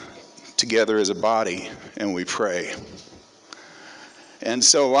together as a body and we pray. And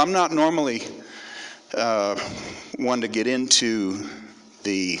so I'm not normally one to get into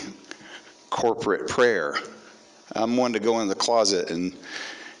the corporate prayer. I'm one to go in the closet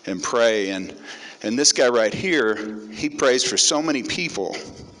and pray. And this guy right here, he prays for so many people.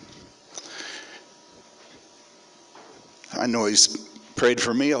 I know he's prayed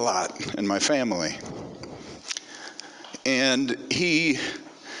for me a lot and my family. And he,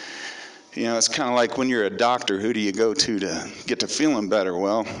 you know, it's kind of like when you're a doctor, who do you go to get to feeling better?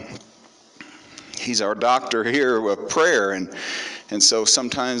 Well, he's our doctor here of prayer. And so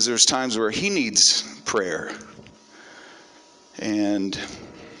sometimes there's times where he needs prayer. And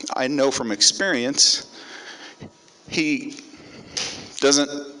I know from experience, he doesn't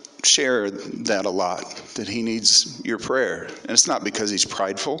share that a lot, that he needs your prayer. And it's not because he's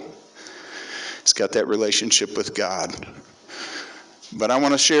prideful. He's got that relationship with God. But I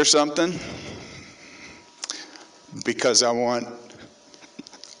want to share something because I want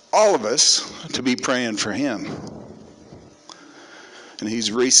all of us to be praying for him. And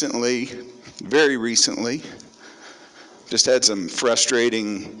he's recently, very recently, just had some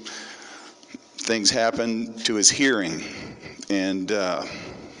frustrating things happen to his hearing. And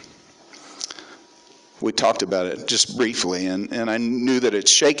we talked about it just briefly, and I knew that it's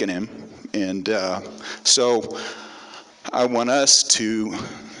shaken him. And so I want us to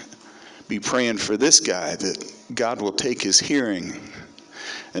be praying for this guy, that God will take his hearing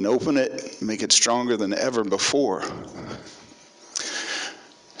and open it, make it stronger than ever before.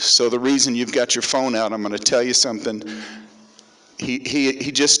 So the reason you've got your phone out, I'm going to tell you something.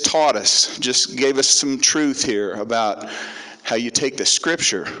 He just taught us, just gave us some truth here about how you take the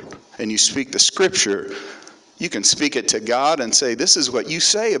scripture and you speak the scripture. You can speak it to God and say, this is what you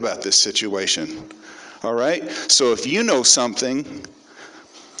say about this situation. All right? So if you know something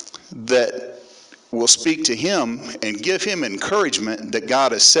that will speak to him and give him encouragement that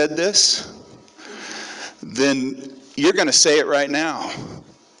God has said this, then you're going to say it right now.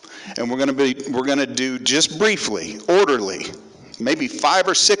 And we're going to do just briefly, orderly, maybe 5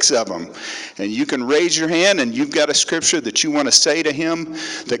 or 6 of them. And you can raise your hand and you've got a scripture that you want to say to him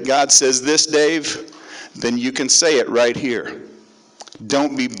that God says this, Dave, then you can say it right here.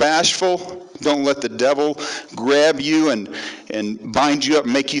 Don't be bashful. Don't let the devil grab you and bind you up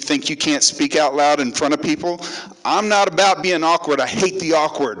and make you think you can't speak out loud in front of people. I'm not about being awkward. I hate the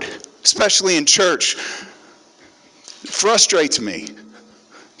awkward, especially in church. It frustrates me.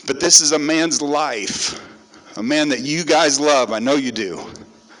 But this is a man's life, a man that you guys love. I know you do.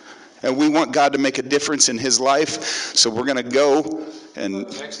 And we want God to make a difference in his life. So we're going to go and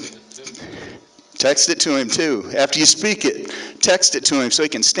text it to him too. After you speak it, text it to him so he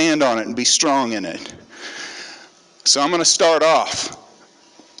can stand on it and be strong in it. So I'm going to start off.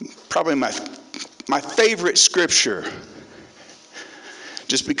 Probably my favorite scripture,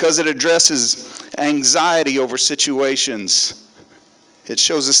 just because it addresses anxiety over situations. It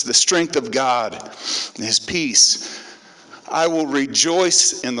shows us the strength of God and his peace. I will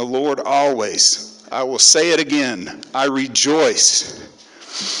rejoice in the Lord always. I will say it again. I rejoice.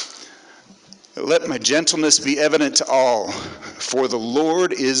 Let my gentleness be evident to all, for the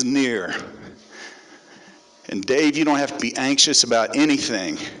Lord is near. And Dave, you don't have to be anxious about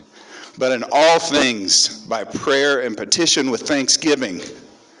anything, but in all things, by prayer and petition with thanksgiving,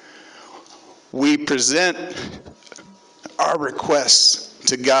 we present our requests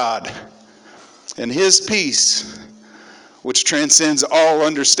to God, and his peace, which transcends all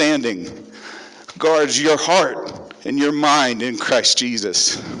understanding, guards your heart and your mind in Christ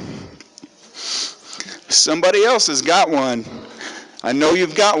Jesus. Somebody else has got one. I know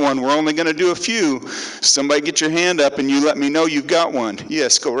you've got one. We're only going to do a few. Somebody get your hand up and you let me know you've got one.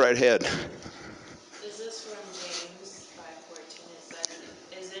 Yes, go right ahead. Is this from James 5:14? It says,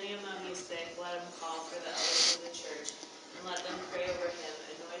 "Is any among you sick? Let him call for the elders of the church, and let them pray over him,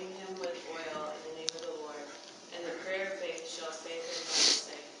 anointing him with oil in the name of the Lord. And the prayer of faith shall save him who is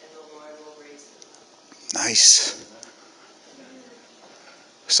sick, and the Lord will raise him up." Nice.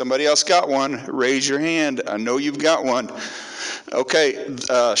 Somebody else got one. Raise your hand. I know you've got one. Okay,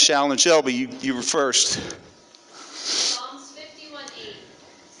 Shal and Shelby, you were first. Psalms 51:8.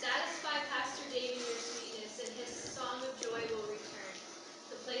 Satisfy Pastor Dave in your sweetness, and his song of joy will return.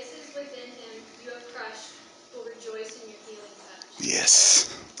 The places within him you have crushed will rejoice in your healing touch.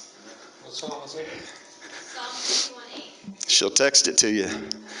 Yes. What song was it? Psalm 51:8. She'll text it to you.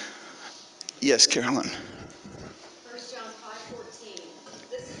 Yes, Carolyn. 1 John 5:14.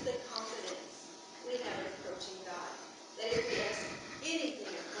 This is the confidence we have in approaching God, that if we ask anything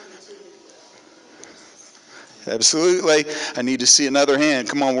according to the will, he hears us. Absolutely. I need to see another hand.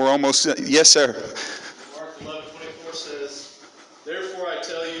 Come on, we're almost. Yes, sir. Mark 11:24 says, "Therefore I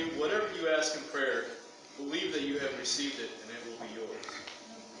tell you, whatever you ask in prayer, believe that you have received it, and it will be yours."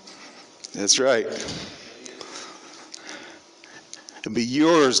 That's right. It'll be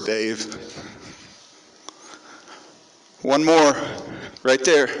yours, Dave. One more, right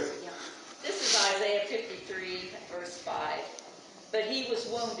there. This is Isaiah 53, verse 5. "But he was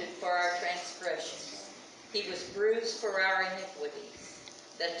wounded for our transgressions. He was bruised for our iniquities.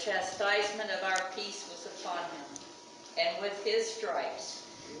 The chastisement of our peace was upon him. And with his stripes,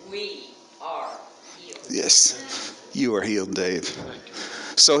 we are healed." Yes, you are healed, Dave.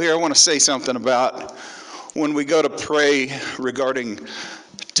 So here I want to say something about when we go to pray regarding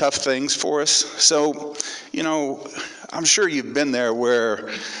tough things for us. So, I'm sure you've been there where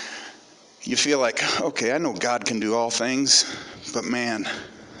you feel like, okay, I know God can do all things, but man,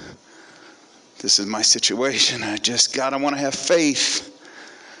 this is my situation. God, I want to have faith.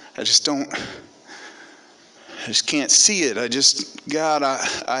 I just can't see it. God,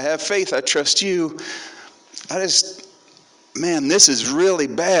 I have faith. I trust you. Man, this is really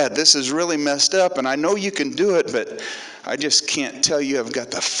bad. This is really messed up, and I know you can do it, but I just can't tell you I've got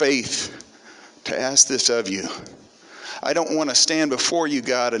the faith to ask this of you. I don't want to stand before you,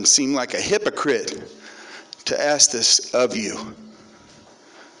 God, and seem like a hypocrite to ask this of you.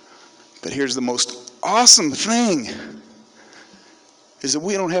 But here's the most awesome thing, is that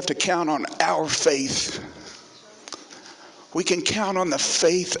we don't have to count on our faith. We can count on the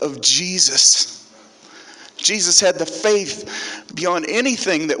faith of Jesus. Jesus had the faith beyond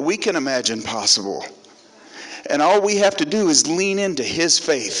anything that we can imagine possible. And all we have to do is lean into his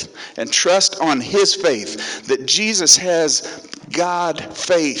faith and trust on his faith, that Jesus has God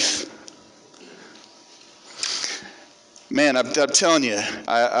faith. Man, I'm telling you,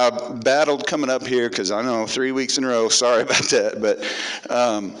 I battled coming up here because I know 3 weeks in a row, sorry about that, but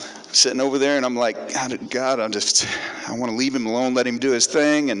sitting over there and I'm like, God, I want to leave him alone, let him do his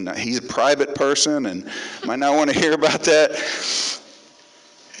thing, and he's a private person and might not want to hear about that.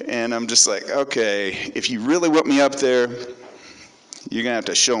 And I'm just like, okay, if you really want me up there, you're going to have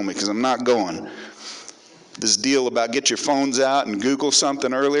to show me, because I'm not going. This deal about get your phones out and Google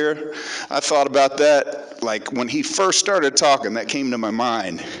something earlier, I thought about that like when he first started talking, that came to my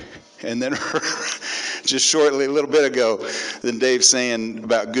mind. And then just shortly, a little bit ago, then Dave saying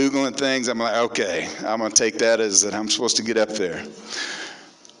about Googling things, I'm like, okay, I'm going to take that as that I'm supposed to get up there.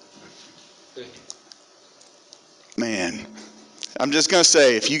 Man, I'm just going to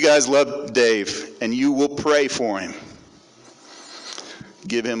say, if you guys love Dave and you will pray for him,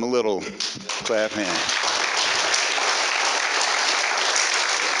 give him a little clap hand.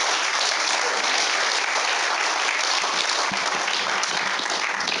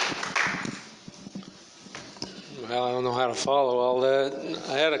 Well, I don't know how to follow all that.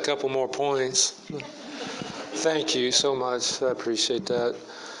 I had a couple more points. Thank you so much. I appreciate that.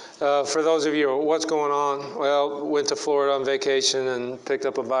 For those of you, what's going on? Well, went to Florida on vacation and picked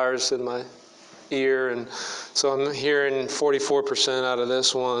up a virus in my ear, and so I'm hearing 44% out of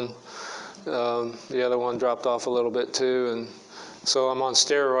this one. The other one dropped off a little bit too, and so I'm on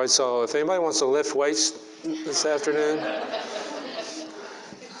steroids. So if anybody wants to lift weights this afternoon,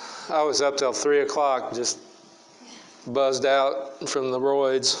 I was up till 3 o'clock, just buzzed out from the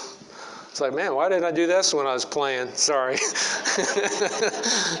roids. It's like, man, why didn't I do this when I was playing? Sorry.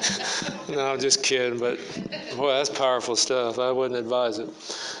 No, I'm just kidding, but boy, that's powerful stuff. I wouldn't advise it.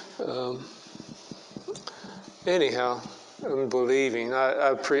 Anyhow, I'm believing.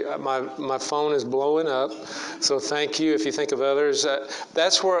 My phone is blowing up, so thank you. If you think of others,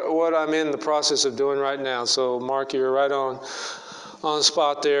 that's what I'm in the process of doing right now. So, Mark, you're right on the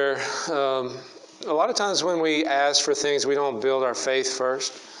spot there. A lot of times when we ask for things, we don't build our faith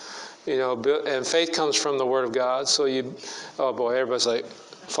first. And faith comes from the Word of God. So oh boy, everybody's like,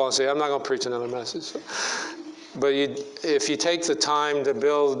 falling asleep. I'm not going to preach another message. But if you take the time to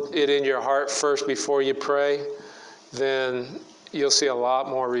build it in your heart first before you pray, then you'll see a lot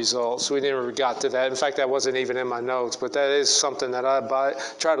more results. We never got to that. In fact, that wasn't even in my notes, but that is something that I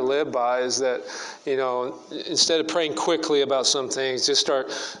try to live by, is that, instead of praying quickly about some things, just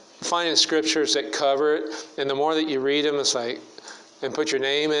start finding scriptures that cover it. And the more that you read them, it's like, and put your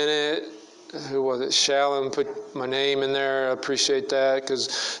name in it. Who was it? Shalom, put my name in there. I appreciate that,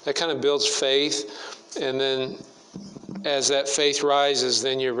 because that kind of builds faith. And then as that faith rises,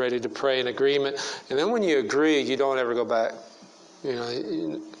 then you're ready to pray in agreement. And then when you agree, you don't ever go back.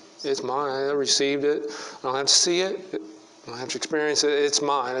 It's mine. I received it. I don't have to see it. I don't have to experience it. It's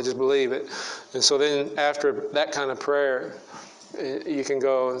mine. I just believe it. And so then after that kind of prayer, you can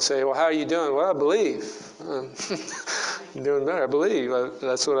go and say, well, how are you doing? Well, I believe. I'm doing better. I believe.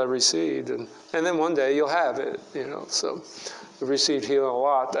 That's what I received. And then one day you'll have it, So we've received healing a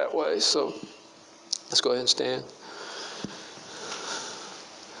lot that way. So let's go ahead and stand.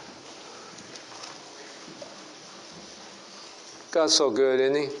 God's so good,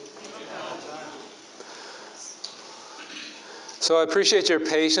 isn't He? So I appreciate your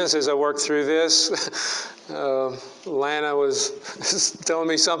patience as I work through this. Lana was telling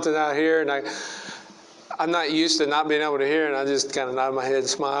me something out here, and I'm not used to not being able to hear, and I just kind of nodded my head and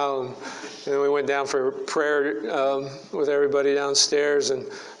smiled. And then we went down for prayer with everybody downstairs, and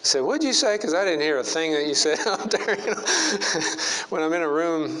I said, "What'd you say?" Because I didn't hear a thing that you said out there. When I'm in a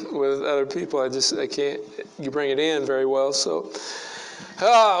room with other people, I can't. You bring it in very well. So,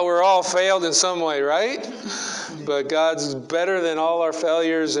 we're all failed in some way, right? But God's better than all our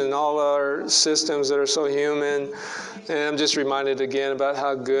failures and all our systems that are so human. And I'm just reminded again about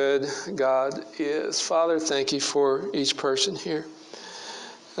how good God is. Father, thank you for each person here.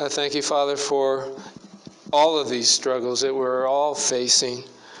 I thank you, Father, for all of these struggles that we're all facing.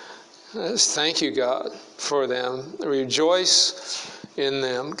 Just thank you, God, for them. Rejoice in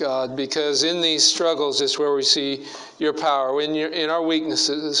them, God, because in these struggles is where we see your power. In our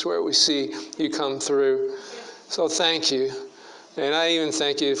weaknesses is where we see you come through. So thank you. And I even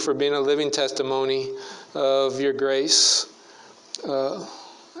thank you for being a living testimony of your grace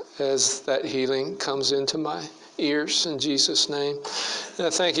as that healing comes into my ears in Jesus' name. And I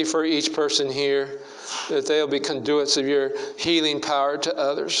thank you for each person here, that they'll be conduits of your healing power to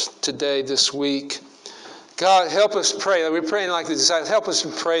others today, this week. God, help us pray. We're praying like the disciples. Help us to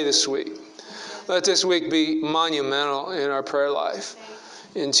pray this week. Let this week be monumental in our prayer life.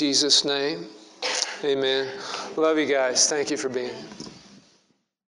 In Jesus' name, amen. Love you guys. Thank you for being here.